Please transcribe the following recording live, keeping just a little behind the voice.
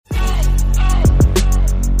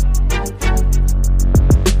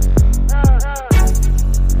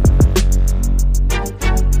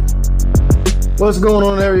What's going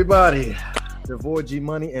on, everybody? Devoid G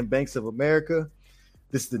Money and Banks of America.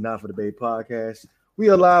 This is the Not for the Bay podcast. We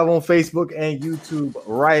are live on Facebook and YouTube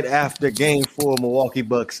right after Game 4, Milwaukee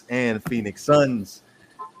Bucks and Phoenix Suns.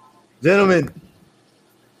 Gentlemen,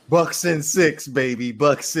 Bucks in 6, baby.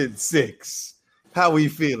 Bucks in 6. How we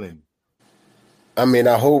feeling? I mean,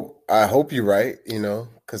 I hope you're right,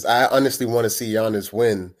 because I honestly want to see Giannis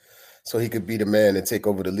win so he could be the man and take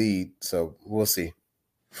over the lead. So we'll see.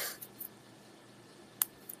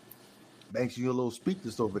 Banks, you a little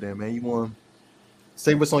speechless over there, man. You want to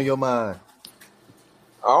say what's on your mind?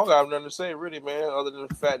 I don't got nothing to say, really, man, other than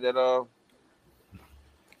the fact that the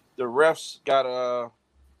refs got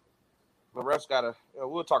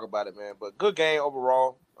we'll talk about it, man. But good game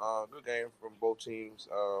overall. Good game from both teams.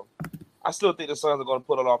 I still think the Suns are going to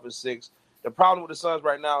pull it off in 6. The problem with the Suns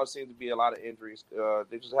right now, it seems to be a lot of injuries.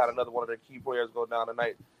 They just had another one of their key players go down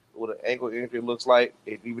tonight with an ankle injury, looks like,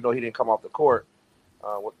 even though he didn't come off the court.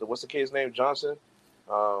 What's the kid's name? Johnson?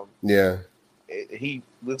 Yeah. He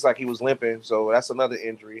looks like he was limping, so that's another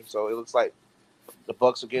injury. So it looks like the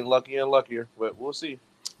Bucks are getting luckier and luckier, but we'll see.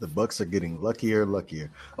 The Bucks are getting luckier and luckier.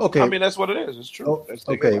 Okay. I mean, that's what it is. It's true. Oh,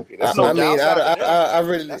 okay. That's no I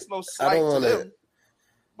really that's no slight I don't want to.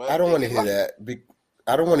 I don't want to hear that.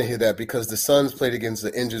 I don't want to hear that because the Suns played against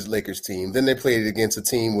the injured Lakers team. Then they played against a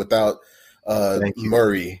team without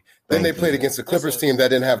Murray. Then they played against the Clippers team that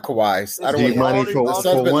didn't have Kawhi. I don't want Money the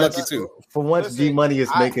Suns been lucky too. For once, G Money is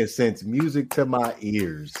making sense. Music to my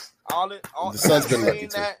ears. The Suns been lucky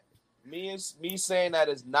too. Me saying that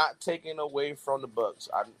is not taken away from the Bucks.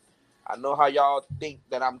 I know how y'all think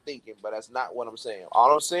that I'm thinking, but that's not what I'm saying. All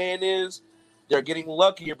I'm saying is they're getting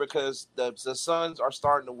luckier because the Suns are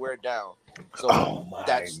starting to wear down. So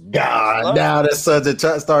that's now the Suns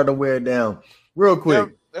are starting to wear down. Real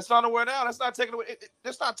quick. That's not to wear down. That's not taking away.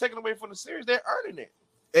 That's not taking away from the series. They're earning it.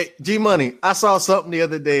 Hey, G Money, I saw something the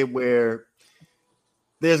other day where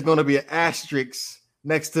there's going to be an asterisk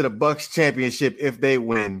next to the Bucks championship if they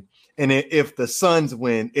win, and if the Suns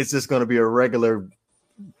win, it's just going to be a regular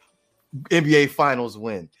NBA Finals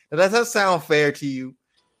win. Now, does that sound fair to you?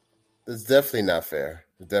 It's definitely not fair.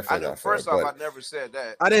 It's definitely not fair. First off, I never said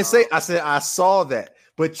that. I didn't say. I said I saw that,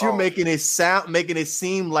 but you're making it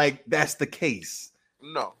seem like that's the case.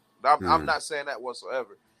 No, I'm not saying that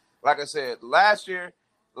whatsoever. Like I said, last year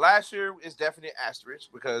is definitely an asterisk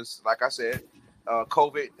because, like I said,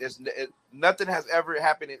 COVID nothing has ever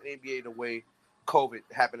happened in the NBA the way COVID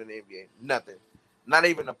happened in the NBA. Nothing, not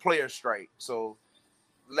even a player strike. So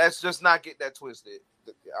let's just not get that twisted.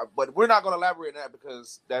 But we're not going to elaborate on that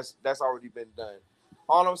because that's already been done.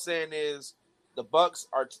 All I'm saying is the Bucks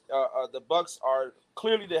are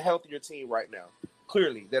clearly the healthier team right now.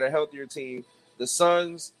 Clearly, they're a healthier team. The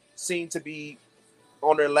Suns seem to be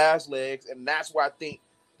on their last legs, and that's why I think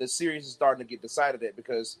the series is starting to get decided at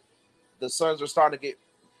because the Suns are starting to get,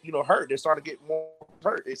 hurt. They're starting to get more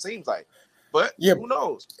hurt, it seems like. But who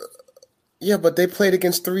knows? Yeah, but they played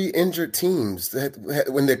against 3 injured teams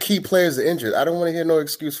when their key players are injured. I don't want to hear no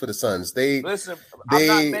excuse for the Suns. I'm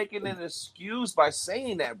not making an excuse by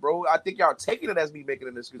saying that, bro. I think y'all taking it as me making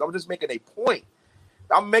an excuse. I'm just making a point.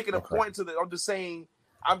 I'm making a point to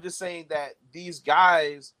I'm just saying that these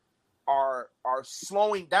guys are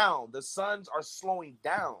slowing down. The Suns are slowing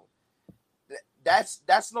down.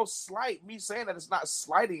 That's no slight. Me saying that it's not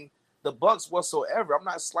slighting the Bucks whatsoever. I'm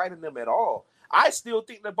not slighting them at all. I still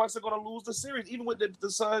think the Bucks are going to lose the series, even with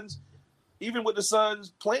the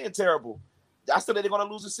Suns playing terrible. I still think they're going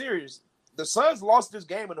to lose the series. The Suns lost this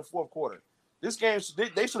game in the fourth quarter. This game,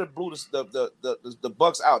 they should have blew the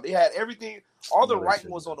Bucks out. They had everything, all the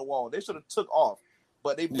writing was on the wall. They should have took off.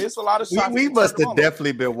 But they missed a lot of shots. We must have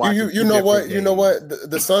definitely been watching. You know what? Games. You know what?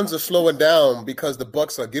 The Suns are slowing down because the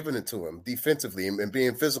Bucks are giving it to them defensively and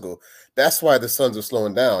being physical. That's why the Suns are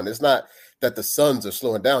slowing down. It's not that the Suns are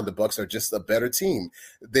slowing down. The Bucks are just a better team.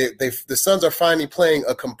 The Suns are finally playing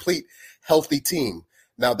a complete, healthy team.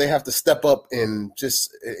 Now they have to step up and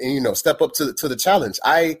step up to the challenge.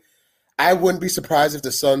 I wouldn't be surprised if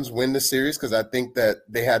the Suns win the series because I think that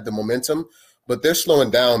they had the momentum. But they're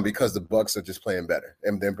slowing down because the Bucks are just playing better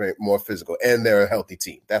and they're more physical and they're a healthy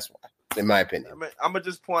team. That's why, in my opinion. I'm gonna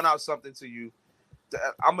just point out something to you.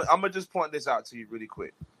 I'm gonna just point this out to you really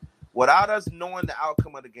quick. Without us knowing the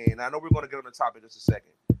outcome of the game, I know we're gonna get on the topic in just a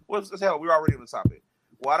second. Well, hell, we're already on the topic.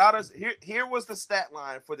 Without us, here was the stat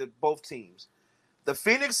line for both teams. The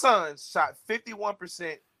Phoenix Suns shot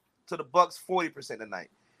 51% to the Bucks 40%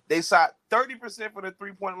 tonight. They shot 30% from the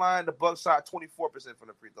three-point line. The Bucks shot 24% from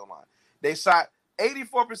the free throw line. They shot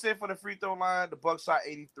 84% from the free throw line. The Bucks shot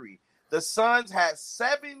 83%. The Suns had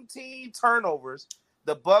 17 turnovers.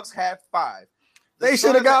 The Bucks had 5. They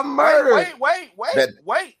should have got murdered. Wait.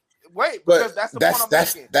 But Because that's the point I'm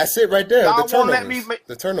making. That's it right there. Y'all the won't turnovers. let me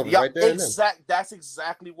The turnovers right there. That's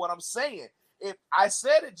exactly what I'm saying. If I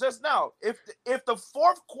said it just now, if the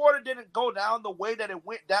fourth quarter didn't go down the way that it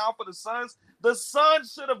went down for the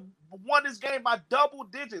Suns should have won this game by double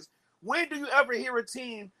digits. When do you ever hear a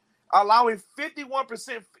team allowing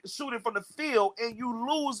 51% shooting from the field and you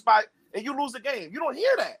lose the game? You don't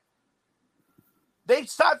hear that. They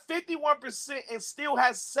shot 51% and still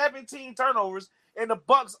has 17 turnovers, and the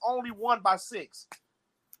Bucks only won by 6.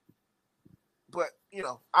 But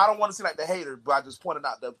I don't want to seem like the hater, but I just pointed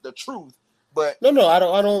out the truth. But no, I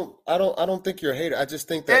don't think you're a hater. I just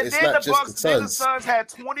think that it's not just the Suns. Then the Suns had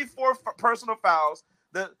 24 personal fouls.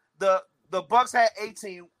 The Bucks had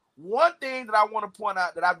 18. One thing that I want to point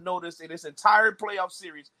out that I've noticed in this entire playoff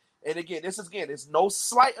series, and again, it's no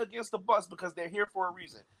slight against the Bucks because they're here for a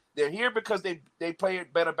reason. They're here because they play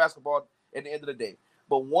better basketball at the end of the day.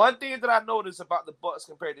 But one thing that I noticed about the Bucks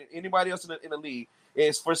compared to anybody else in the league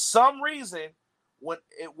is for some reason,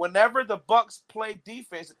 whenever the Bucks play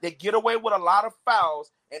defense, they get away with a lot of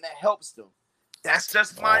fouls, and that helps them. That's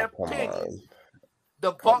just my opinion.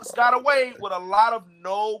 The Bucks got away with a lot of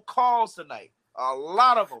no calls tonight. A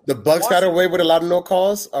lot of them. The Bucks got away with a lot of no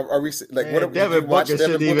calls. Are we like man, what? Devin Booker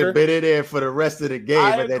shouldn't even been in there for the rest of the game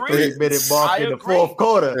at that 3-minute mark in the fourth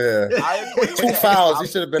quarter. Yeah. I agree. 2 fouls. He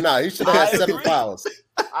should have been out. He should have had 7 fouls.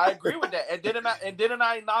 I agree with that. And didn't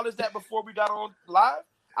I acknowledge that before we got on live?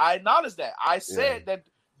 I acknowledged that. I said that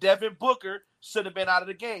Devin Booker should have been out of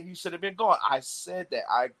the game. He should have been gone. I said that.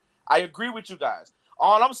 I agree with you guys.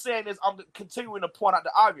 All I'm saying is I'm continuing to point out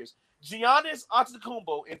the obvious. Giannis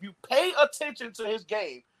Antetokounmpo, if you pay attention to his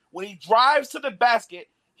game, when he drives to the basket,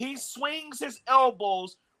 he swings his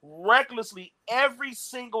elbows recklessly every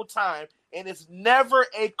single time, and it's never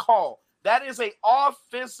a call. That is an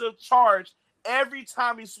offensive charge every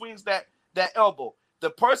time he swings that elbow. The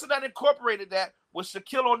person that incorporated that was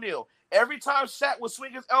Shaquille O'Neal. Every time Shaq would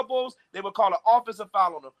swing his elbows, they would call an offensive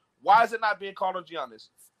foul on him. Why is it not being called on Giannis?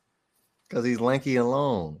 Because he's lanky and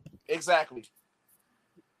long. Exactly.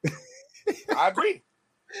 I agree.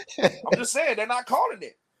 I'm just saying they're not calling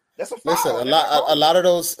it. That's a foul. Listen, a lot of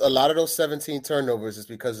those 17 turnovers is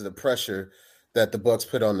because of the pressure that the Bucks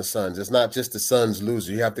put on the Suns. It's not just the Suns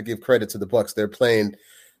losing. You have to give credit to the Bucks. They're playing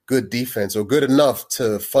good defense or good enough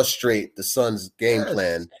to frustrate the Suns' game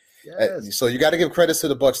plan. Yes. So you got to give credit to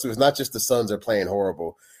the Bucks too. It's not just the Suns are playing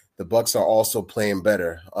horrible. The Bucks are also playing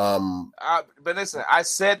better. But listen, I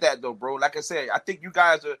said that though, bro. Like I said, I think you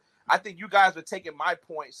guys are taking my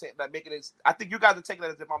point, saying that making it. I think you guys are taking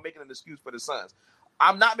it as if I'm making an excuse for the Suns.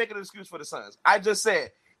 I'm not making an excuse for the Suns. I just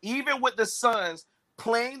said even with the Suns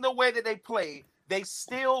playing the way that they played, they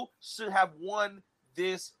still should have won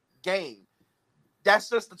this game. That's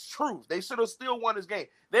just the truth. They should have still won this game.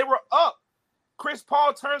 They were up. Chris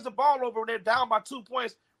Paul turns the ball over and they're down by 2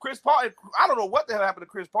 points. Chris Paul, I don't know what the hell happened to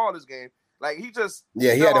Chris Paul this game. Like he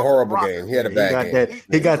had a horrible game. He had a bad game.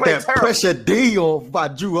 He got that terrible pressure D on by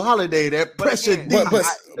Jrue Holiday. That pressure D.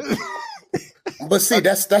 But see,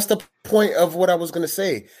 that's the point of what I was gonna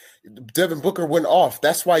say. Devin Booker went off.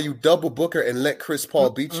 That's why you double Booker and let Chris Paul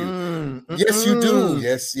beat you. Yes, you do.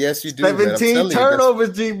 Yes, you do. 17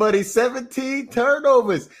 turnovers, G buddy. 17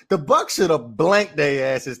 turnovers. The Bucks should have blanked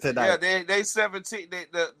their asses tonight. Yeah, they 17.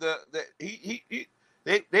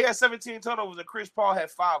 They had 17 turnovers, and Chris Paul had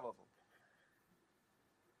 5 of them.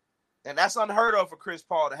 And that's unheard of for Chris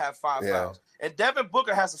Paul to have 5 fouls. And Devin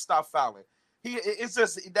Booker has to stop fouling.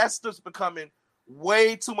 That's just becoming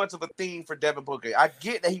way too much of a theme for Devin Booker. I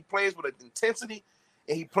get that he plays with an intensity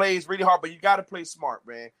and he plays really hard, but you got to play smart,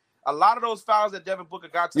 man. A lot of those fouls that Devin Booker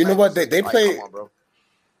got tonight, you know what they play. Come on, bro.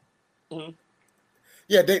 Mm-hmm.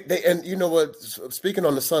 Yeah, they and you know what? Speaking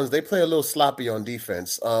on the Suns, they play a little sloppy on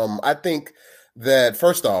defense. I think that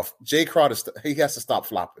first off, Jay Crowder, he has to stop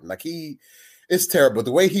flopping. Like it's terrible.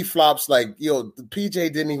 The way he flops, like, PJ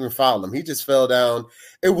didn't even foul him. He just fell down.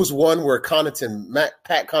 It was one where Pat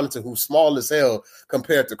Connaughton, who's small as hell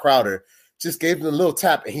compared to Crowder, just gave him a little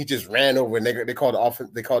tap and he just ran over and they called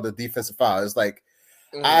the defensive foul. It's like,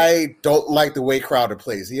 I don't like the way Crowder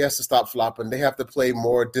plays. He has to stop flopping. They have to play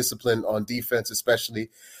more discipline on defense, especially.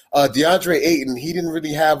 DeAndre Ayton, he didn't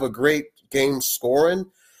really have a great game scoring,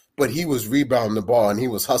 but he was rebounding the ball and he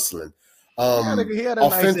was hustling. He had a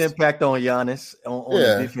nice impact on Giannis on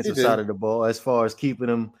the defensive side of the ball as far as keeping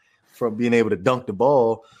him from being able to dunk the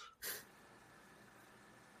ball.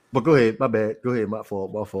 But go ahead, my bad. Go ahead, my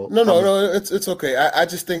fault. No, it's okay. I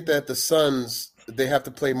just think that the Suns, they have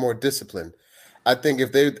to play more discipline. I think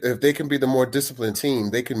if they can be the more disciplined team,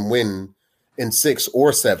 they can win in 6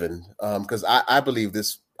 or 7. Because I believe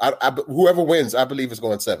this. Whoever wins, I believe, is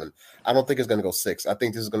going 7. I don't think it's going to go 6. I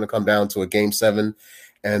think this is going to come down to a game 7,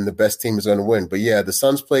 and the best team is going to win. But yeah, the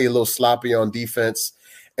Suns play a little sloppy on defense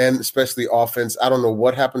and especially offense. I don't know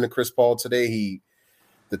what happened to Chris Paul today.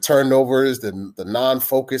 The turnovers, the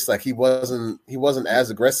non-focus, like he wasn't as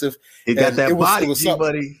aggressive. He got that body,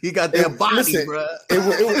 buddy. He got that body, listen, bro.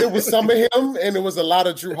 It was some of him, and it was a lot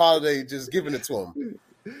of Drew Holiday just giving it to him.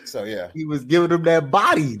 So yeah, he was giving him that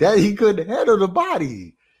body that he couldn't handle the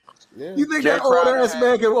body. Yeah. You think that old ass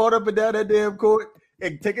man can run up and down that damn court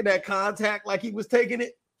and taking that contact like he was taking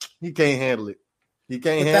it? He can't handle it. He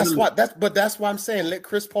can't handle it. That's why I'm saying let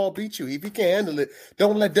Chris Paul beat you. If he can't handle it,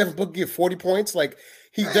 don't let Devin Booker get 40 points. Like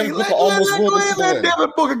Devin Booker almost let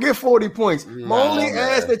Devin Booker get 40 points. My only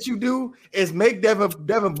ask that you do is make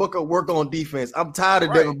Devin Booker work on defense. I'm tired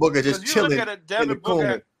of Devin Booker just chilling in the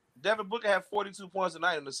corner. Devin Booker had 42 points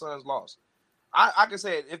tonight, and the Suns lost. I can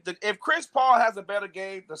say it. If Chris Paul has a better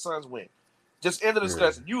game, the Suns win. Just end the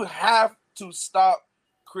discussion. You have to stop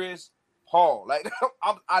Chris Paul. Like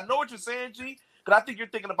I know what you're saying, G, because I think you're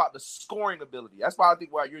thinking about the scoring ability. That's why I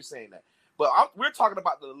think why you're saying that. But we're talking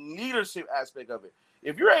about the leadership aspect of it.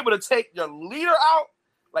 If you're able to take your leader out,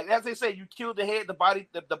 like as they say, you killed the head, the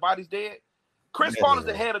body's dead. Chris Paul is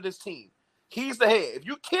the head of this team. He's the head. If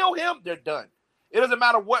you kill him, they're done. It doesn't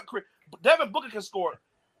matter what Devin Booker can score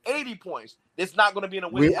 80 points. It's not going to be in a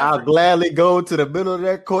winning effort. I'll gladly go to the middle of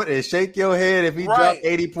that court and shake your head if he drops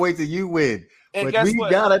 80 points and you win. And but we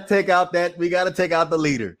gotta take out the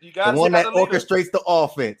leader, the one that orchestrates the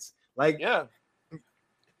offense. Like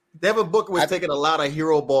Devin Booker was taking a lot of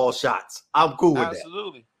hero ball shots. I'm cool with that.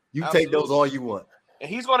 Absolutely. You take those all you want. And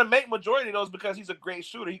he's going to make majority of those because he's a great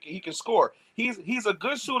shooter. He can score. He's a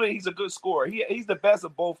good shooter. He's a good scorer. He's the best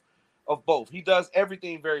of both. He does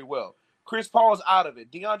everything very well. Chris Paul is out of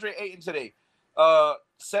it. DeAndre Ayton today,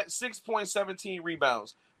 6.17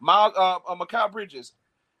 rebounds. Mikal Bridges,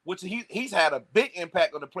 which he's had a big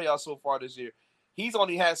impact on the playoffs so far this year. He's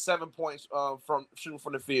only had 7 points from shooting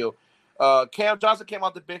from the field. Cam Johnson came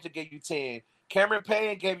off the bench and gave you 10. Cameron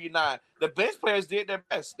Payne gave you 9. The bench players did their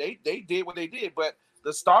best. They did what they did, but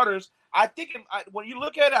the starters, I think when you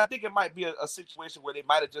look at it, I think it might be a situation where they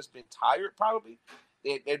might have just been tired. Probably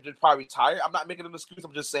they're just probably tired. I'm not making an excuse.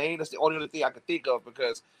 I'm just saying that's the only other thing I can think of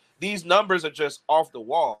because these numbers are just off the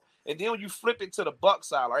wall. And then when you flip it to the Bucks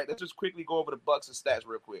side, all right, let's just quickly go over the Bucks and stats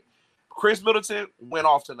real quick. Chris Middleton went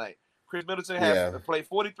off tonight. Chris Middleton played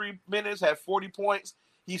 43 minutes, had 40 points.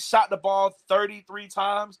 He shot the ball 33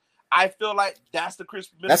 times. I feel like that's the Chris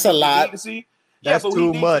Middleton. That's a lot. To see. That's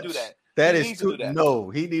too much. To do that. That is too. No,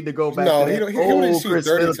 he need to go back. No, he don't Chris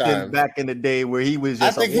Middleton back in the day where he was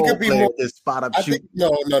just. I think he could be more spot up shoot.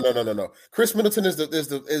 No. Chris Middleton is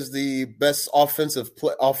the best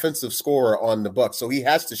offensive scorer on the Bucks, so he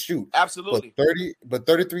has to shoot. Absolutely. But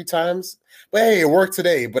 33 times. But hey, it worked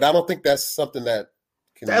today. But I don't think that's something that.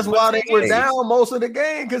 That's why they were down most of the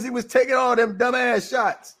game because he was taking all them dumbass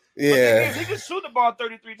shots. Yeah, he can shoot the ball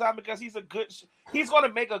 33 times because he's a good. He's going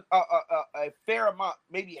to make a fair amount,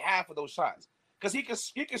 maybe half of those shots, because he can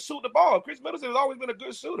shoot the ball. Chris Middleton has always been a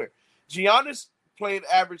good shooter. Giannis played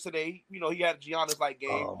average today. You know, he had a Giannis-like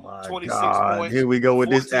game. 26 points. Here we go with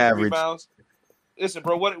this average. Rebounds. Listen,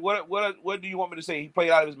 bro, what do you want me to say? He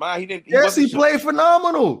played out of his mind. He played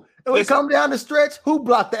phenomenal. And when it come down the stretch, who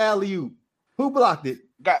blocked the alley-oop? Who blocked it?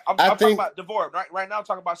 I'm talking about DeVore. Right now, I'm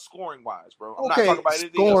talking about scoring wise, bro. I'm not talking about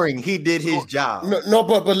anything scoring. else. He did his job. No,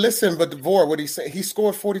 but listen, but DeVore, what he said, he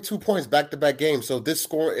scored 42 points back-to-back games. So this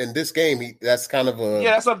score in this game, that's kind of a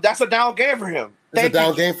that's a down game for him. It's a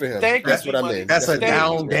down game for him. That's what I mean. That's a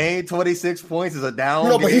down game. 26 points is a down.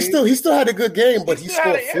 No, but he still had a good game, but he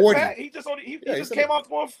scored 40. He just came off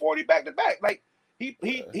going 40 back-to-back. Like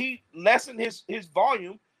he lessened his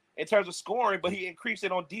volume in terms of scoring, but he increased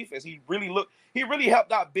it on defense. He really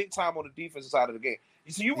helped out big time on the defensive side of the game.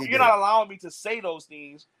 So you're not allowing me to say those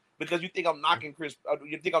things because you think I'm knocking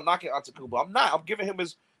you think I'm knocking Antetokounmpo. I'm not. I'm giving him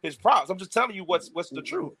his props. I'm just telling you what's the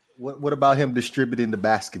truth. What about him distributing the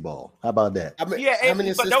basketball? How about that? How many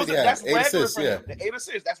assists that's regular for him. The 8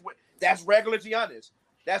 assists. That's regular Giannis.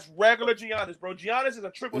 That's regular Giannis, bro. Giannis is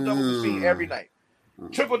a triple-double machine every night.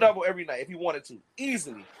 Triple-double every night if he wanted to.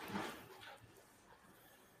 Easily.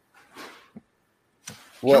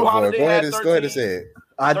 Go ahead and say it.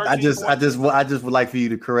 I just would like for you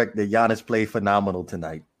to correct that Giannis played phenomenal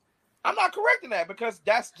tonight. I'm not correcting that because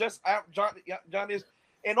that's just Giannis.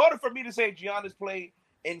 In order for me to say Giannis played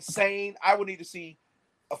insane, I would need to see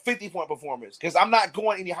a 50-point performance because I'm not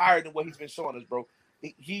going any higher than what he's been showing us, bro.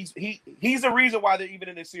 He's the reason why they're even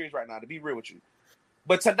in this series right now, to be real with you.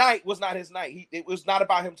 But tonight was not his night. It was not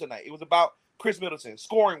about him tonight. It was about Chris Middleton,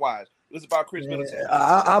 scoring wise. It was about Chris Middleton.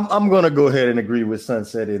 I'm going to go ahead and agree with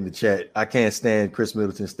Sunset in the chat. I can't stand Chris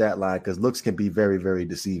Middleton's stat line because looks can be very, very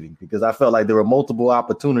deceiving. Because I felt like there were multiple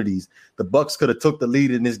opportunities. The Bucks could have took the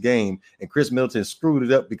lead in this game, and Chris Middleton screwed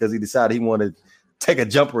it up because he decided he wanted to take a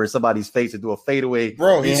jumper in somebody's face and do a fadeaway.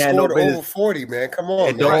 Bro, he scored over 40, man. Come on,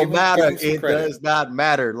 it don't matter. It does not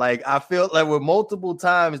matter. Like, I feel like with multiple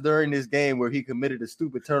times during this game where he committed a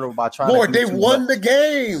stupid turnover by trying to they won the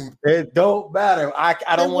game. It don't matter. I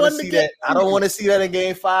don't want to see that. I don't want to see that in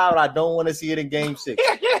game 5. I don't want to see it in game 6.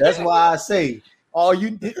 That's why I say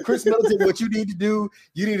Chris Middleton, what you need to do,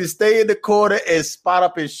 you need to stay in the corner and spot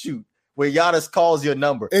up and shoot where Giannis calls your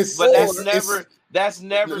number. That's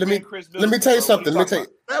never been Chris Middleton. Let me tell you something.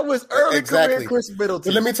 That was early career Chris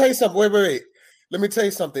Middleton. But let me tell you something. Wait. Let me tell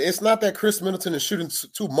you something. It's not that Chris Middleton is shooting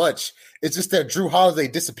too much. It's just that Drew Holiday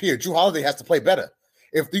disappeared. Drew Holiday has to play better.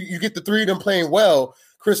 If you get the 3 of them playing well,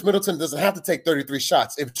 Chris Middleton doesn't have to take 33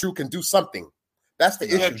 shots if Drew can do something. That's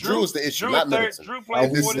the issue. Drew is the issue, not Middleton. Drew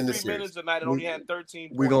played 43 minutes tonight and only had 13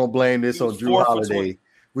 points. We're going to blame this on Drew Holiday.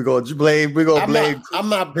 We're going to blame. I'm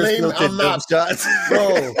not blaming. Shots.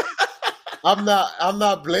 Bro. I'm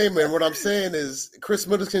not blaming. What I'm saying is Chris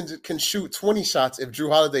Middleton can shoot 20 shots if Drew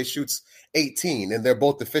Holiday shoots 18, and they're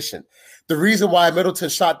both deficient. The reason why Middleton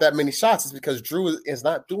shot that many shots is because Drew is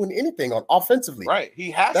not doing anything on offensively. Right, he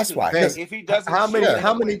has. That's to. why. If he doesn't,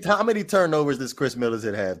 how many turnovers does Chris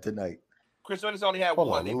Middleton have tonight? Chris Middleton only had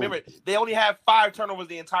one. Remember, they only had 5 turnovers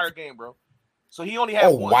the entire game, bro. So he only had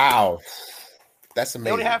one. Oh wow. That's amazing.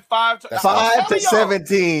 They only have 5 to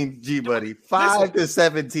 17, G buddy. 5 to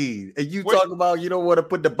 17. And you talk about you don't want to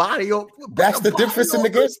put the body on. That's the difference in the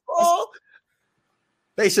game.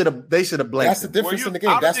 They should have blanked. That's the difference in the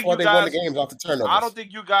game. That's why they won the games off the turnovers. I don't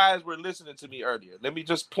think you guys were listening to me earlier. Let me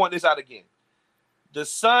just point this out again. The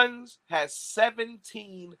Suns had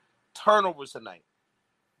 17 turnovers tonight.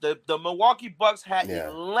 The Milwaukee Bucks had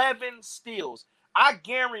 11 steals. I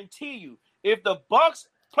guarantee you, if the Bucks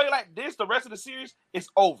play like this the rest of the series, it's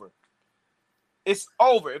over. It's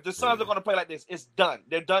over. If the Suns are going to play like this, it's done.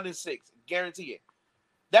 They're done in 6. Guarantee it.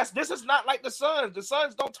 This is not like the Suns. The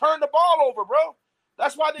Suns don't turn the ball over, bro.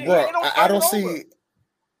 That's why they don't turn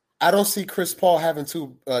I don't see Chris Paul having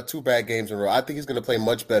two bad games in a row. I think he's going to play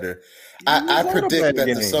much better. I predict that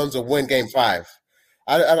the Suns will win Game 5.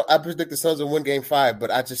 I predict the Suns will win Game 5,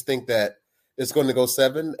 but I just think that it's going to go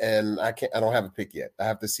 7, and I don't have a pick yet. I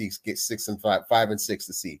have to get 6 and 5 and 6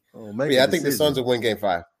 to see. I think the Suns will win Game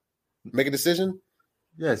 5. Make a decision?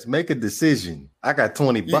 Yes, make a decision. I got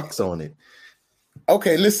 $20 on it.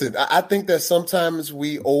 Okay, listen. I think that sometimes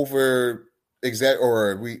we we're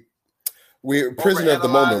prisoner of the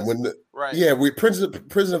moment. We're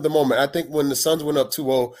prisoner of the moment. I think when the Suns went up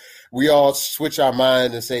 2-0, we all switch our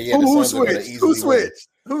mind and say, the Suns are going to easily win.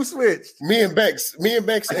 Who switched? Me and Banks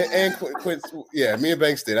and Quinn. Yeah, me and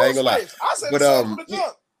Banks did. I ain't gonna lie. I said the Suns from No, the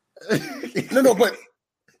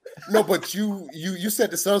jump. but you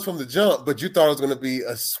said the Suns from the jump, but you thought it was gonna be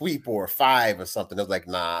a sweep or a 5 or something. I was like,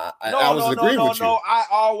 nah. I was agreeing with you. No, I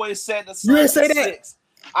always said the Suns. You didn't say that. 6.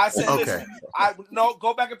 I said, listen,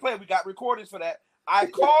 go back and play. We got recordings for that. I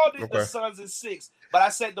called it the Suns in 6, but I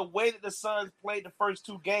said the way that the Suns played the first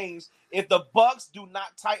 2 games, if the Bucks do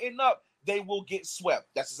not tighten up, they will get swept.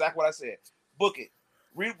 That's exactly what I said. Book it.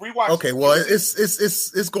 Rewatch. Okay, well,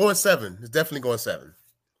 it's going 7. It's definitely going 7.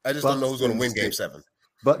 I just don't know who's going to win Game 7.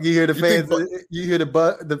 But you hear the fans. You hear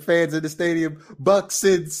the fans in the stadium. Bucks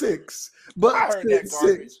in 6. Bucks in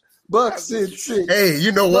 6. Bucks in 6. Hey,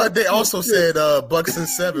 you know what? They also said Bucks in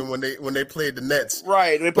 7 when they played the Nets.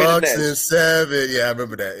 Right, they played Bucks the Nets. in 7. Yeah, I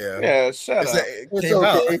remember that. Yeah, shut up. It's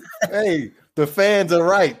okay. Hey, the fans are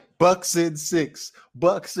right. Bucks in 6.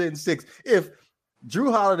 Bucks in 6. If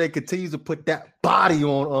Drew Holiday continues to put that body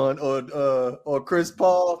on Chris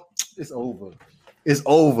Paul, it's over. It's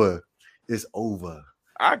over. It's over.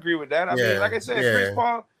 I agree with that. I mean, like I said, Chris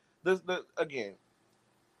Paul. Again,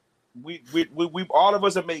 we all of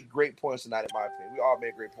us have made great points tonight. In my opinion, we all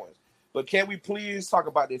made great points. But can we please talk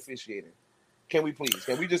about the officiating? Can we please?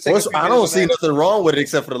 Can we just? I don't see nothing wrong with it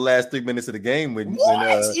except for the last 3 minutes of the game when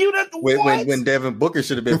Devin Booker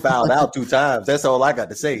should have been fouled out 2 times. That's all I got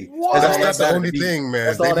to say. That's the only thing,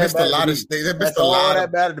 man. They missed a lot of. That's all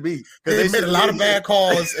that mattered to me. They made a lot of bad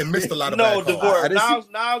calls and missed a lot of bad calls. No,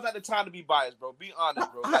 now's not the time to be biased, bro. Be honest,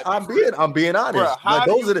 bro. I'm being honest. Bro,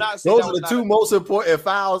 those are the 2 most important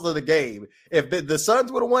fouls of the game. If the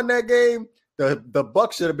Suns would have won that game, the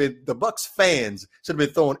Bucks fans should have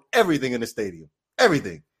been throwing everything in the stadium.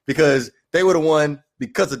 Everything. Because they would have won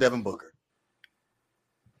because of Devin Booker.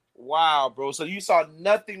 Wow, bro. So you saw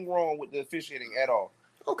nothing wrong with the officiating at all.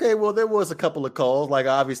 Okay, well, there was a couple of calls. Like,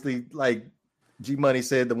 obviously, like G Money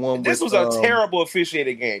said the one. This with, was a terrible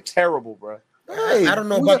officiated game. Terrible, bro. Hey, I don't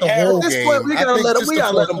know about the whole game. Point, we gotta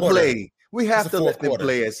let them play. We have to let them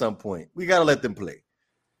play at some point. We gotta let them play.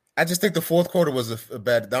 I just think the fourth quarter was a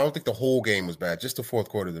bad. I don't think the whole game was bad. Just the fourth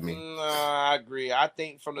quarter to me. I agree. I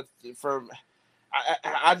think I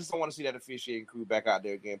just don't want to see that officiating crew back out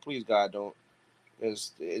there again. Please, God, don't.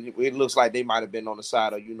 It looks like they might have been on the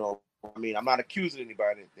side of, I mean, I'm not accusing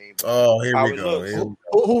anybody of anything. Here we go.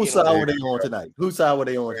 Whose side were they on tonight? Whose side were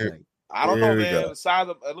they on tonight? I don't know, man. The size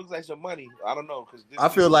of it looks like some money. I don't know because I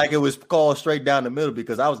feel like it was called straight down the middle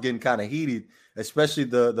because I was getting kind of heated, especially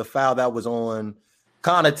the foul that was on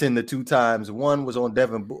Connaughton the 2 times. One was on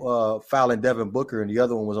fouling Devin Booker, and the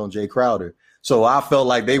other one was on Jay Crowder. So I felt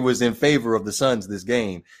like they was in favor of the Suns this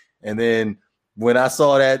game. And then when I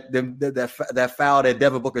saw that foul that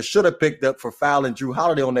Devin Booker should have picked up for fouling Drew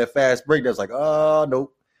Holiday on that fast break, I was like, oh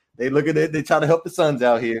nope. They look at it. They try to help the Suns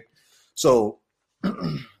out here. So.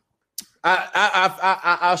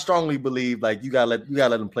 I strongly believe like you gotta let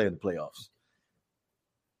them play in the playoffs.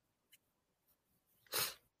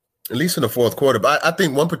 At least in the fourth quarter. But I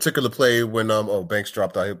think one particular play when Banks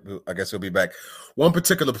dropped out, I guess he'll be back. One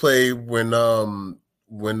particular play when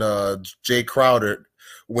Jay Crowder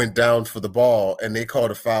went down for the ball and they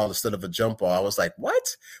called a foul instead of a jump ball. I was like,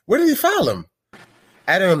 what? Where did he foul him?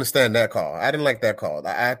 I didn't understand that call. I didn't like that call.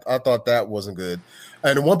 I thought that wasn't good.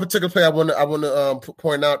 And one particular play I want to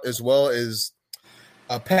point out as well is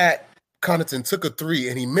Pat Connaughton took a 3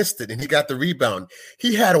 and he missed it and he got the rebound.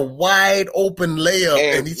 He had a wide open layup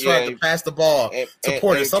and he tried to pass the ball to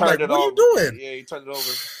Porter. So I'm like, what are you doing? Yeah, he turned it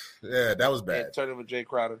over. Yeah, that was bad. Turned it over Jay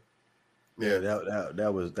Crowder. Yeah,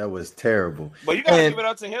 that was terrible. But you gotta give it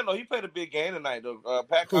up to him though. He played a big game tonight though.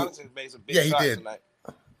 Pat Connaughton made some big shots tonight.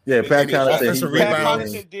 Yeah, Pat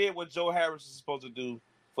Connaughton did what Joe Harris is supposed to do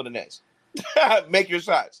for the Nets. Make your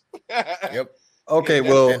shots. Yep. Okay,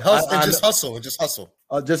 well, and just hustle.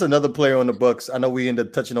 Just another player on the Bucks. I know we ended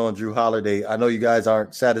up touching on Drew Holiday. I know you guys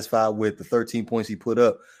aren't satisfied with the 13 points he put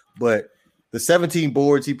up, but the 17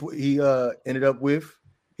 boards he ended up with,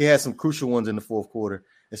 he had some crucial ones in the fourth quarter,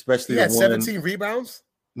 especially. He had 17 rebounds.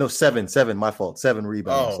 No, seven. My fault. 7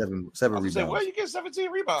 rebounds. Seven rebounds. Saying, where you get 17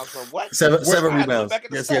 rebounds from? What? Seven rebounds.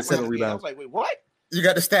 Yes, he had 7 rebounds. I was like, wait, what? You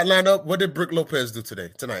got the stat line up. What did Brook Lopez do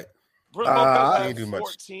tonight? Brook Lopez had do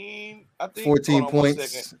 14, I think. 14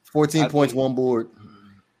 points. 14 points, 1 board.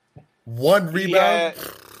 1 rebound.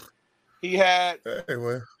 He had.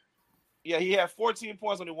 Anyway. Yeah, he had 14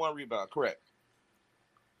 points, only 1 rebound. Correct.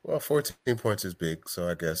 Well, 14 points is big, so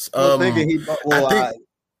I guess. I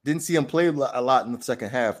didn't see him play a lot in the second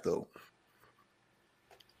half, though.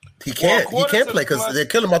 He can't play because they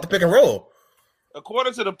kill him off the pick and roll.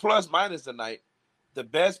 According to the plus minus tonight, the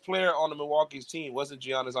best player on the Milwaukee's team wasn't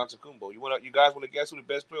Giannis Antetokounmpo. You guys want to guess who the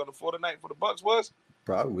best player on the floor tonight for the Bucks was?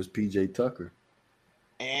 Probably was PJ Tucker.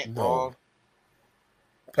 And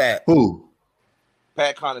Pat. Who?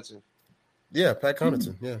 Pat Connaughton. Yeah, Pat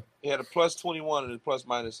Connaughton. Yeah. He had a plus 21 in the plus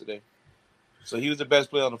minus today. So he was the best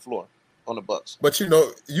player on the floor on the Bucks. But you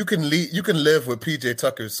can live with PJ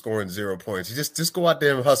Tucker scoring 0 points. You just go out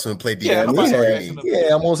there and hustle and play defense.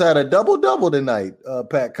 He almost had a double tonight.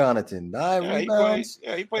 Pat Connaughton, 9 rebounds.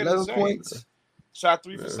 He played 11 points. Shot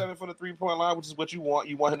 3 for 7 from the 3-point line, which is what you want.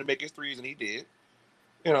 You want him to make his threes, and he did.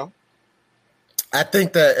 I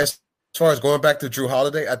think that as far as going back to Drew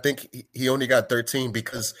Holiday, I think he only got 13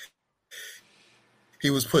 because he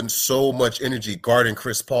was putting so much energy guarding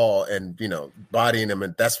Chris Paul and, bodying him.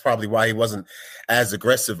 And that's probably why he wasn't as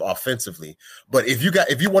aggressive offensively. But if you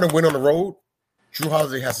want to win on the road, Drew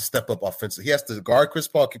Holiday has to step up offensively. He has to guard Chris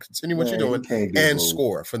Paul, continue what you're doing, and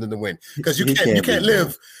score for them to win. Because you can't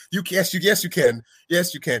live. Yes, you can.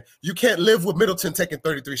 Yes, you can. You can't live with Middleton taking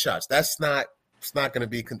 33 shots. It's not going to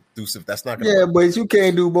be conducive. That's not going to work. But you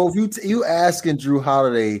can't do both. You asking Drew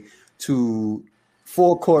Holiday to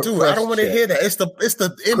full court. Dude, I don't want to hear that. It's the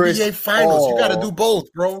NBA Finals. You got to do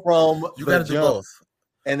both, bro. You got to do both.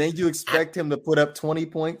 And then you expect him to put up 20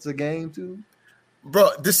 points a game too?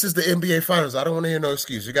 Bro, this is the NBA Finals. I don't want to hear no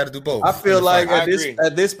excuse. You got to do both. I feel like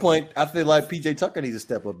at this point, I feel like PJ Tucker needs to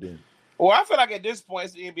step up then. Well, I feel like at this point,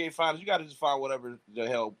 it's the NBA Finals. You got to just find whatever the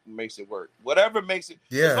hell makes it work. Whatever makes it.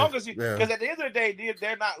 Yeah. As long as because at the end of the day,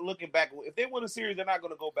 they're not looking back. If they win a series, they're not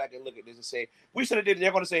going to go back and look at this and say, we should have did it.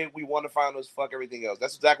 They're going to say, we won the finals, fuck everything else.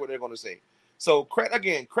 That's exactly what they're going to say. So,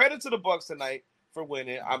 credit to the Bucks tonight for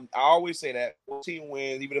winning. I always say that. Team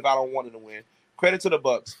wins, even if I don't want them to win. Credit to the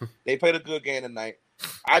Bucks. They played a good game tonight.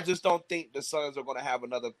 I just don't think the Suns are going to have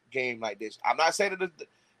another game like this. I'm not saying that.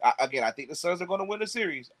 I think the Suns are going to win the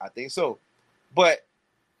series. I think so, but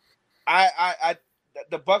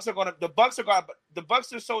the Bucks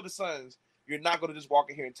just showed the Suns You're not going to just walk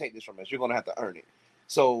in here and take this from us. You're going to have to earn it.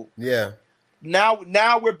 So yeah. Now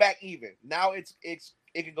we're back even. Now it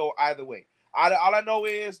can go either way. All I know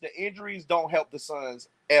is the injuries don't help the Suns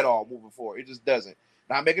at all moving forward. It just doesn't.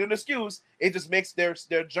 Not making an excuse. It just makes their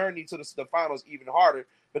journey to the finals even harder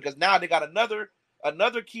because now they got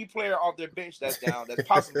another key player off their bench that's down, that's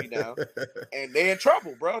possibly down, and they're in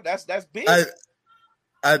trouble, bro. That's big.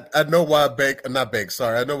 I know why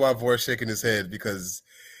I know why Vor's shaking his head because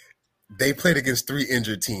they played against 3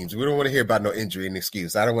 injured teams. We don't want to hear about no injury and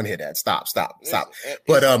excuse. I don't want to hear that. Stop.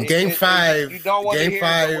 But game 5, you don't want game to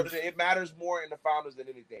hear 5, it matters more in the finals than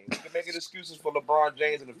anything. We can make excuses for LeBron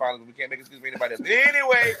James in the finals. We can't make excuses for anybody else.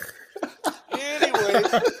 Anyway.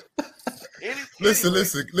 Listen.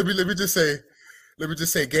 Let me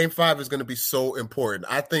just say, game 5 is going to be so important.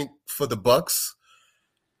 I think for the Bucks,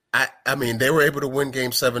 I mean, they were able to win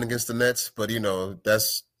game 7 against the Nets, but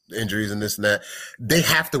that's injuries and this and that. They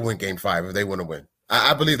have to win game 5 if they want to win.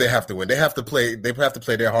 I believe they have to win. They have to play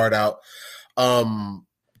their heart out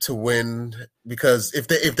to win, because if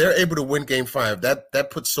they're able to win game 5, that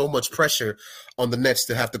puts so much pressure on the Nets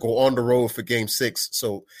to have to go on the road for game 6.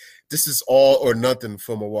 So this is all or nothing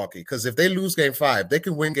for Milwaukee, because if they lose game 5, they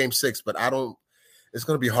can win game 6, but it's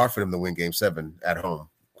going to be hard for them to win game 7 at home.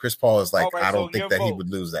 Chris Paul is like, right, I don't think that he would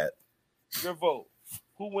lose that. Your vote.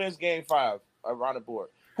 Who wins game 5 around the board?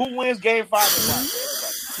 Who wins game 5 and why?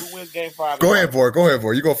 Everybody. Who wins game 5? Go ahead,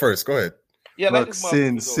 Vor. You go first. Go ahead. Yeah, Bucks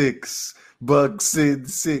in 6. Bucks in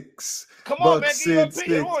 6. Come on, man. Give your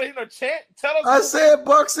opinion. Chant. Tell us. I said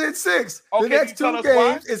Bucks in 6. Okay, the next 2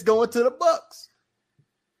 games is going to the Bucks.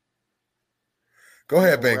 Go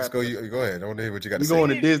ahead, Banks. Go ahead. I want to hear what you got to say. We're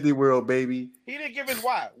going to Disney World, baby. He didn't give us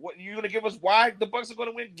why. What you going to give us? Why the Bucks are going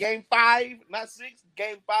to win game 5, not 6?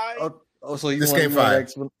 Game 5. So you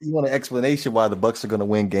want an explanation why the Bucks are going to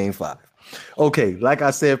win game 5? Okay, like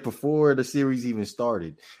I said before the series even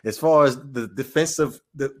started, as far as the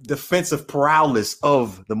defensive prowess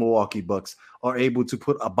of the Milwaukee Bucks are able to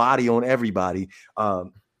put a body on everybody.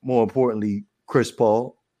 More importantly, Chris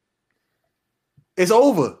Paul. It's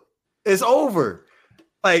over.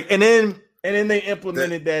 Like, and then they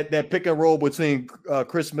implemented that pick and roll between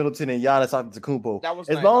Chris Middleton and Giannis Antetokounmpo. That was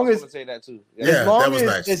nice. I was gonna say that too. Yeah, that was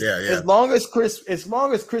nice. As long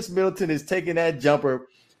as Chris Middleton is taking that jumper,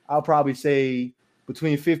 I'll probably say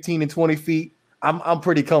between 15 and 20 feet. I'm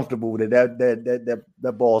pretty comfortable with it.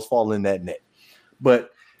 That ball's falling in that net.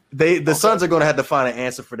 But the Suns are going to have to find an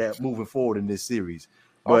answer for that moving forward in this series.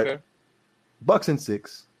 But Bucks in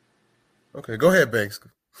 6. Okay, go ahead, Banks.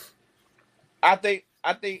 I think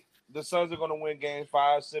the Suns are going to win game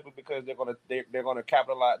 5 simply because they're going to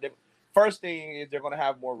capitalize. First thing is they're going to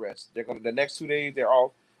have more rest. The next 2 days they're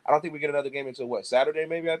off. I don't think we get another game until Saturday,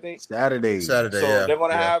 maybe, I think. Saturday. So they're going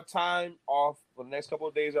to have time off for the next couple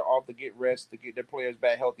of days. They're off to get rest, to get their players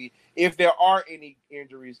back healthy. If there are any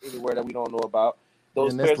injuries anywhere that we don't know about,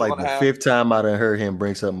 those players are going to have. That's like the 5th time I done heard him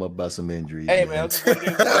bring something up about some injuries. Hey, man. It's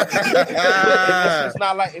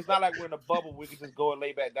not like we're in a bubble. We can just go and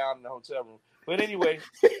lay back down in the hotel room. But anyway,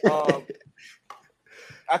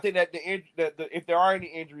 I think that if there are any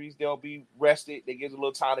injuries, they'll be rested. They give a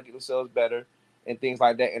little time to get themselves better and things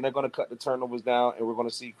like that. And they're going to cut the turnovers down, and we're going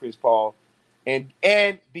to see Chris Paul and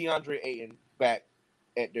DeAndre Ayton back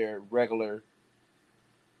at their regular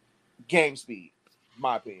game speed, in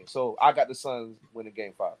my opinion. So I got the Suns winning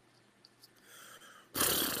game 5.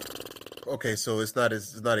 Okay, so it's not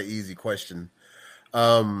an easy question.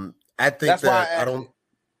 I think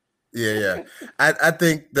I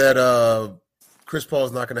think that Chris Paul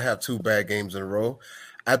is not going to have 2 bad games in a row.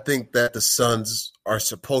 I think that the Suns are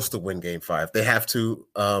supposed to win game 5. They have to.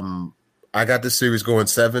 I got this series going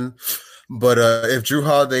 7, but if Jrue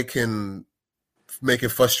Holiday can make it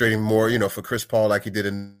frustrating more, for Chris Paul like he did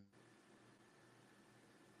in.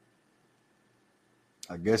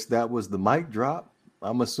 I guess that was the mic drop,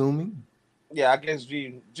 I'm assuming. Yeah, I guess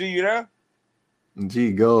G, you there?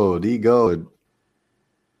 G gold, he gold.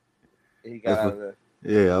 He got out of there.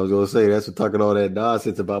 Yeah, I was gonna say that's what talking all that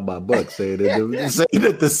nonsense about my Bucks, saying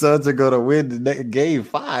that the Suns are gonna win the next game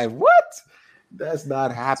 5. What? That's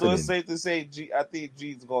not happening. So it's safe to say, G. I think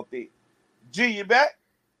G's gonna think. G, you back?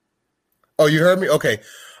 Oh, you heard me? Okay.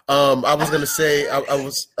 I was gonna say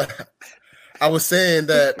I was saying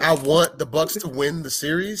that I want the Bucks to win the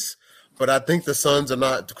series, but I think the Suns are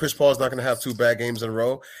not. Chris Paul is not gonna have 2 bad games in a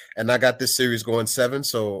row, and I got this series going 7,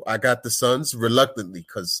 so I got the Suns reluctantly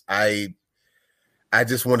because I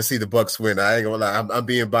just want to see the Bucks win. I ain't gonna lie. I'm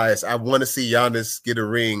being biased. I want to see Giannis get a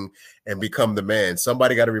ring and become the man.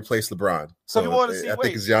 Somebody got to replace LeBron. So you want to see? I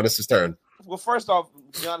think it's Giannis' turn. Well, first off,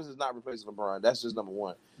 Giannis is not replacing LeBron. That's just number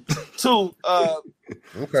one. Two,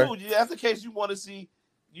 Okay. two. That's the case. You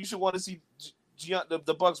should want to see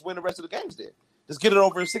the Bucks win the rest of the games. Then just get it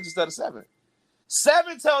over in 6 instead of 7.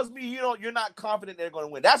 7 tells me you're not confident they're going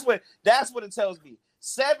to win. That's what it tells me.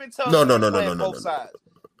 7 tells me both sides.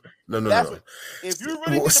 No. If you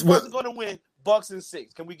really think the Bucks are going to win, Bucks in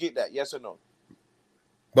 6. Can we get that? Yes or no?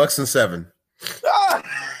 Bucks in 7.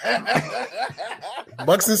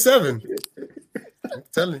 Bucks in 7. I'm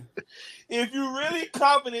telling you. If you're really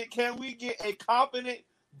confident, can we get a confident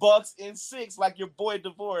Bucks in 6 like your boy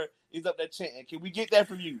DeVore is up there chanting? Can we get that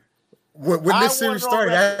from you? When this series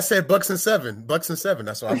started, I said Bucks in 7. Bucks in 7.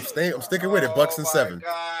 That's why I'm sticking with it. Bucks in 7.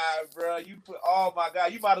 Oh my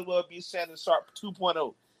God, you might as well be Shannon Sharp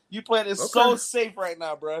 2.0. You playing it so safe right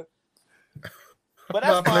now, bro. But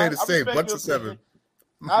that's playing it safe. Bucks in 7.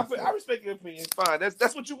 I respect your opinion. Fine.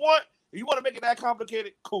 That's what you want. If you want to make it that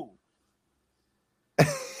complicated, cool.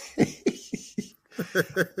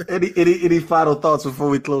 Any final thoughts before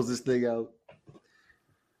we close this thing out?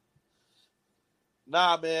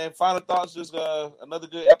 Nah, man. Final thoughts. Just another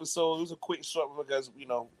good episode. It was a quick short because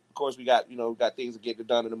of course we got things to get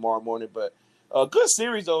done in tomorrow morning. But good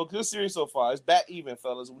series though. Good series so far. It's back even,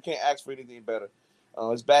 fellas. We can't ask for anything better.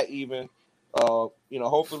 It's back even.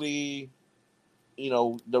 Hopefully,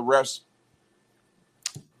 the refs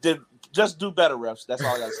did just do better. Refs. That's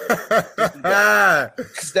all I gotta say.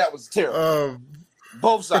 Because that was terrible.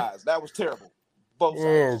 Both sides. That was terrible. Both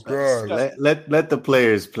sides. Oh God. Let the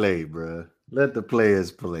players play, bro. Let the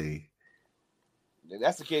players play.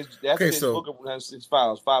 That's the case. That's the case. Booker has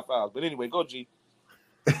 5 fouls. But anyway, go G.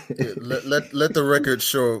 let the record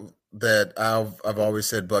show that I've always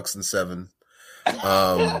said Bucks in 7.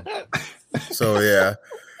 So yeah.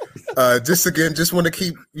 Just want to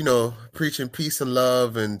keep preaching peace and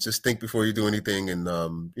love, and just think before you do anything, and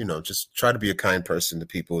just try to be a kind person to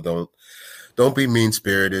people. Don't be mean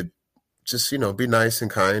spirited. Just be nice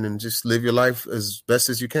and kind, and just live your life as best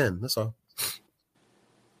as you can. That's all.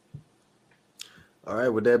 All right.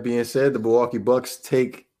 With that being said, the Milwaukee Bucks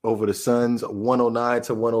take over the Suns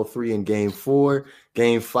 109-103 in Game 4.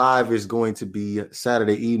 Game 5 is going to be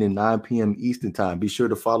Saturday evening, 9 p.m. Eastern Time. Be sure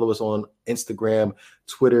to follow us on Instagram,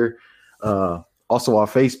 Twitter, also our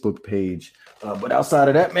Facebook page. But outside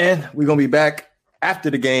of that, man, we're going to be back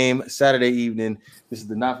after the game Saturday evening. This is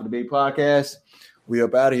the Not for Debate podcast. We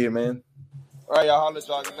up out of here, man. All right, y'all. Holla at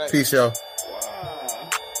y'all. Good night. Peace, y'all.